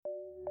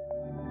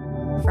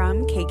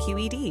from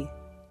KQED.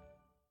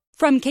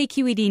 From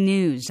KQED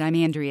News, I'm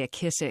Andrea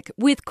Kissick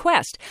with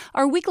Quest,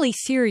 our weekly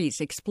series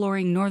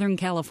exploring Northern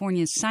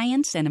California's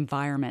science and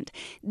environment.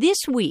 This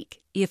week,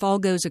 if all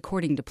goes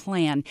according to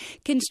plan,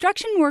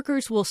 construction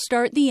workers will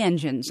start the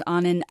engines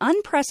on an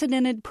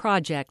unprecedented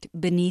project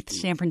beneath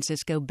San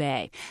Francisco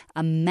Bay,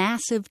 a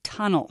massive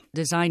tunnel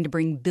designed to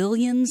bring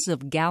billions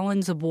of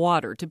gallons of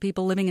water to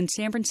people living in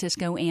San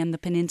Francisco and the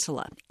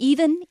peninsula,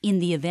 even in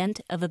the event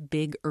of a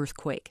big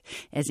earthquake,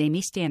 as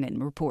Amy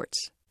Stanton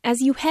reports. As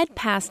you head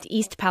past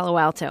East Palo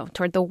Alto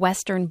toward the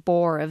western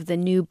bore of the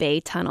new Bay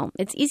Tunnel,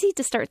 it's easy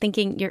to start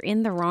thinking you're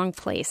in the wrong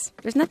place.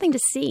 There's nothing to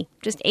see,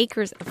 just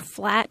acres of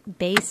flat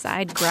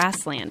bayside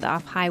grassland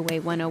off Highway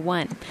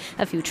 101.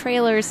 A few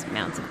trailers,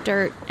 mounds of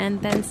dirt,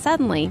 and then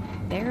suddenly,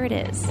 there it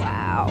is.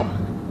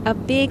 Wow. A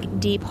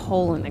big, deep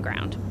hole in the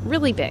ground.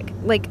 Really big,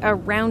 like a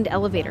round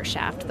elevator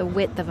shaft the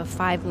width of a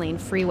 5-lane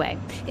freeway.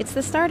 It's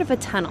the start of a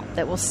tunnel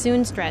that will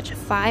soon stretch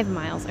 5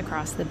 miles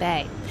across the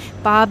bay.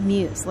 Bob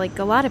Muse, like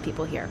a lot of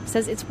people here,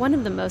 says it's one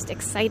of the most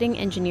exciting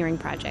engineering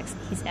projects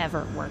he's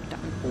ever worked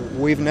on.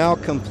 We've now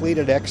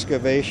completed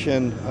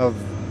excavation of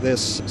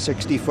this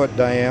 60-foot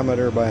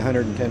diameter by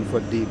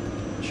 110-foot deep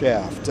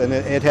shaft, and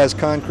it has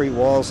concrete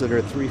walls that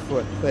are 3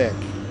 foot thick.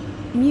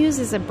 Muse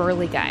is a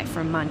burly guy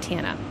from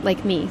Montana.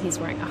 Like me, he's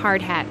wearing a hard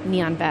hat,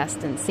 neon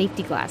vest, and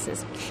safety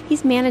glasses.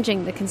 He's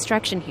managing the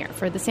construction here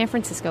for the San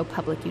Francisco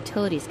Public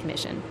Utilities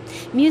Commission.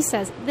 Muse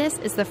says this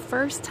is the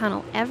first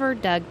tunnel ever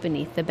dug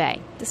beneath the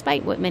bay,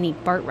 despite what many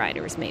BART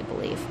riders may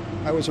believe.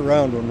 I was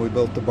around when we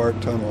built the BART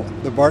tunnel.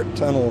 The BART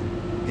tunnel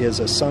is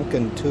a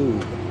sunken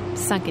tube.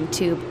 Sunken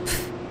tube.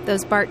 Pfft.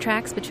 Those BART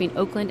tracks between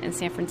Oakland and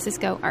San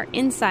Francisco are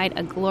inside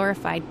a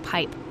glorified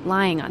pipe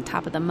lying on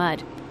top of the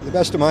mud. To the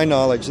best of my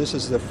knowledge, this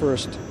is the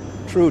first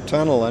true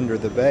tunnel under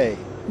the bay.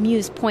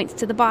 Muse points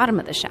to the bottom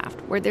of the shaft,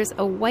 where there's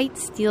a white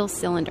steel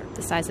cylinder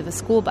the size of a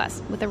school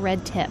bus with a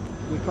red tip.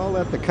 We call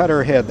that the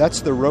cutter head.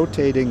 That's the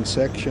rotating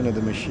section of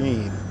the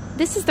machine.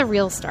 This is the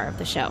real star of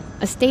the show,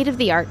 a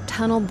state-of-the-art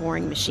tunnel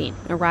boring machine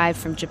arrived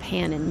from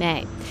Japan in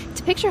May.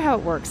 To picture how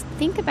it works,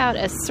 think about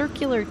a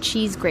circular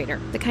cheese grater,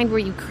 the kind where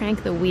you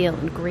crank the wheel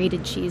and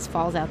grated cheese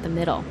falls out the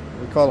middle.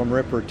 We call them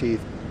ripper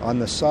teeth. On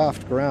the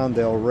soft ground,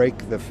 they'll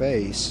rake the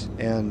face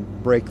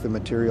and break the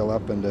material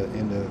up into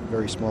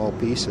very small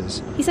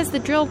pieces. He says the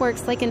drill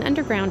works like an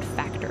underground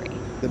factory.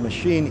 The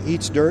machine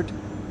eats dirt,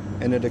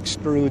 and it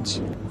extrudes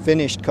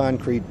finished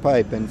concrete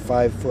pipe in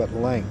 5-foot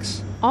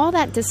lengths. All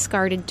that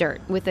discarded dirt,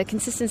 with a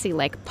consistency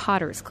like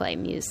potter's clay,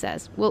 Muse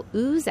says, will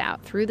ooze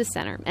out through the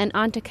center and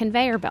onto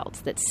conveyor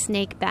belts that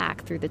snake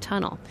back through the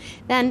tunnel.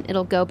 Then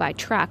it'll go by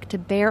truck to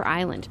Bear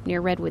Island near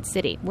Redwood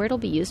City, where it'll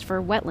be used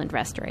for wetland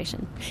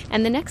restoration.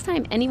 And the next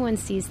time anyone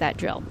sees that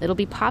drill, it'll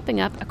be popping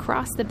up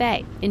across the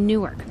bay in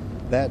Newark.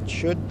 That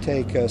should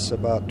take us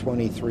about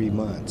 23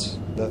 months.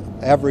 The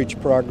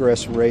average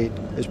progress rate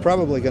is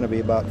probably going to be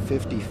about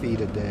 50 feet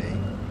a day.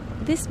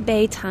 This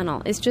Bay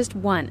Tunnel is just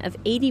one of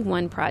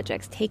 81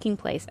 projects taking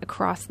place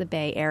across the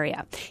Bay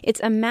Area.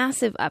 It's a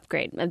massive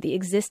upgrade of the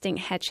existing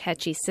Hetchy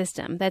Hetchy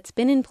system that's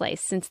been in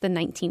place since the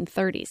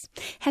 1930s.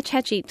 Hetchy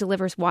Hetchy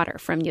delivers water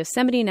from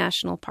Yosemite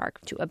National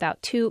Park to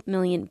about 2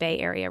 million Bay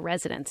Area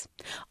residents.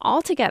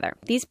 Altogether,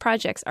 these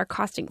projects are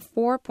costing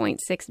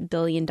 $4.6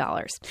 billion.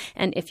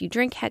 And if you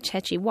drink Hetchy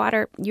Hetchy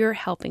water, you're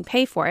helping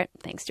pay for it,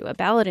 thanks to a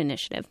ballot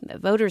initiative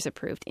that voters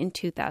approved in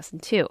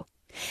 2002.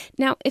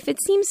 Now, if it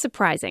seems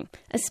surprising,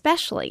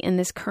 especially in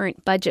this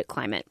current budget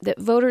climate,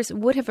 that voters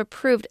would have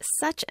approved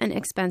such an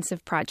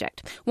expensive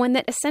project, one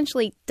that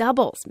essentially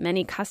doubles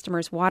many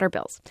customers' water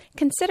bills,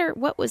 consider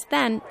what was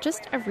then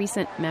just a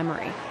recent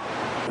memory.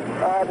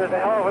 There's a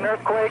hell of an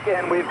earthquake,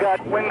 and we've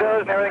got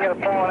windows and everything that's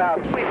falling out.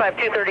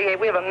 25238,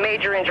 we have a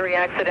major injury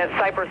accident,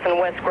 Cypress and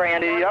West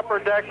Grand. The upper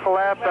deck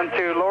collapsed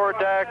onto lower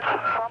deck.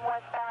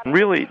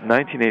 Really,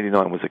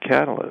 1989 was a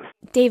catalyst.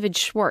 David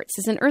Schwartz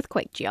is an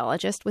earthquake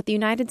geologist with the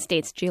United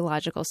States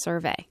Geological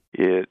Survey.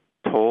 It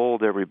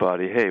told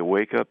everybody, hey,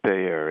 wake up,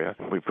 Bay Area.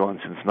 We've gone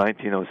since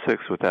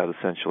 1906 without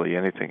essentially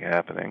anything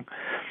happening,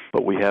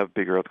 but we have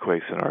big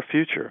earthquakes in our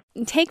future.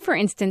 Take, for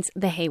instance,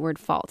 the Hayward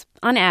Fault.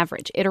 On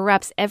average, it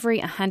erupts every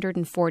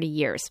 140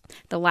 years.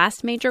 The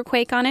last major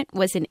quake on it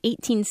was in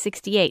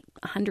 1868,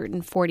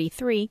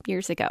 143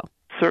 years ago.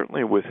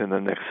 Certainly within the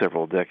next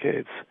several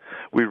decades,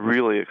 we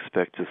really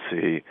expect to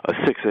see a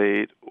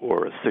 6.8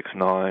 or a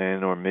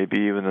 6.9 or maybe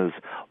even as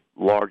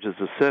large as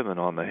a 7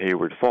 on the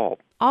Hayward Fault.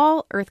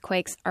 All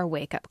earthquakes are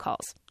wake-up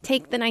calls.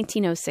 Take the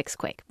 1906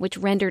 quake, which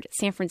rendered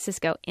San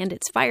Francisco and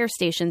its fire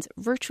stations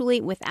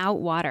virtually without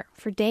water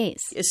for days.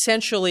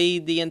 Essentially,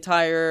 the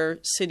entire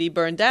city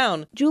burned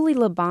down. Julie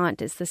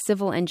Labonte is the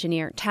civil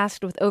engineer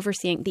tasked with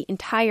overseeing the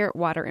entire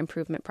water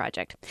improvement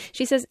project.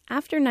 She says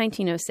after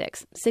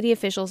 1906, city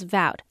officials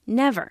vowed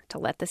never to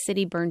let the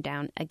city burn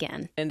down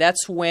again. And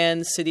that's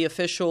when city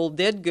official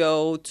did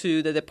go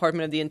to the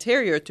Department of the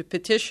Interior to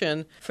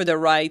petition for the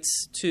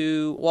rights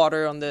to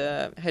water on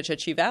the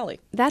Hetchy Hetchy Valley.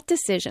 That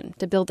decision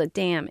to build a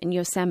dam in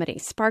Yosemite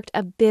sparked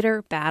a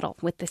bitter battle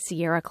with the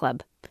Sierra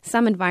Club.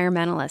 Some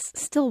environmentalists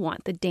still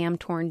want the dam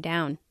torn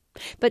down.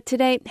 But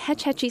today,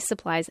 Hetchy Hetchy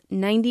supplies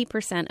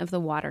 90% of the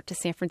water to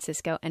San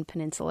Francisco and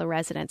Peninsula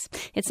residents.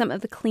 It's some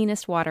of the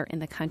cleanest water in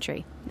the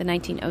country. The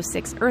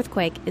 1906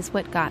 earthquake is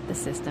what got the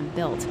system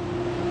built.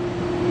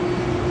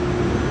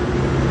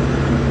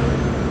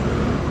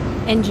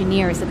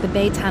 Engineers at the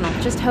Bay Tunnel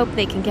just hope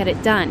they can get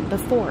it done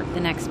before the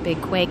next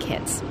big quake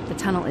hits. The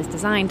tunnel is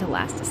designed to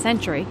last a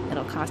century.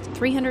 It'll cost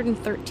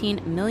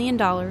 $313 million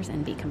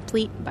and be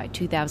complete by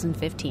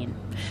 2015.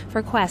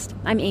 For Quest,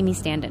 I'm Amy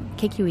Standen,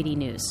 KQED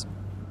News.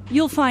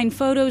 You'll find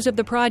photos of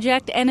the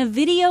project and a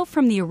video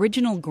from the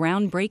original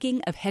groundbreaking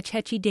of Hetchy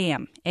Hetchy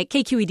Dam at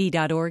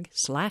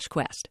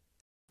kqed.org/quest.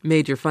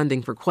 Major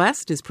funding for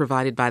Quest is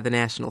provided by the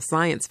National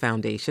Science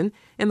Foundation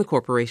and the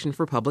Corporation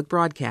for Public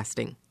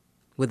Broadcasting,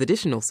 with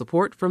additional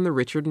support from the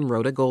Richard and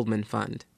Rhoda Goldman Fund.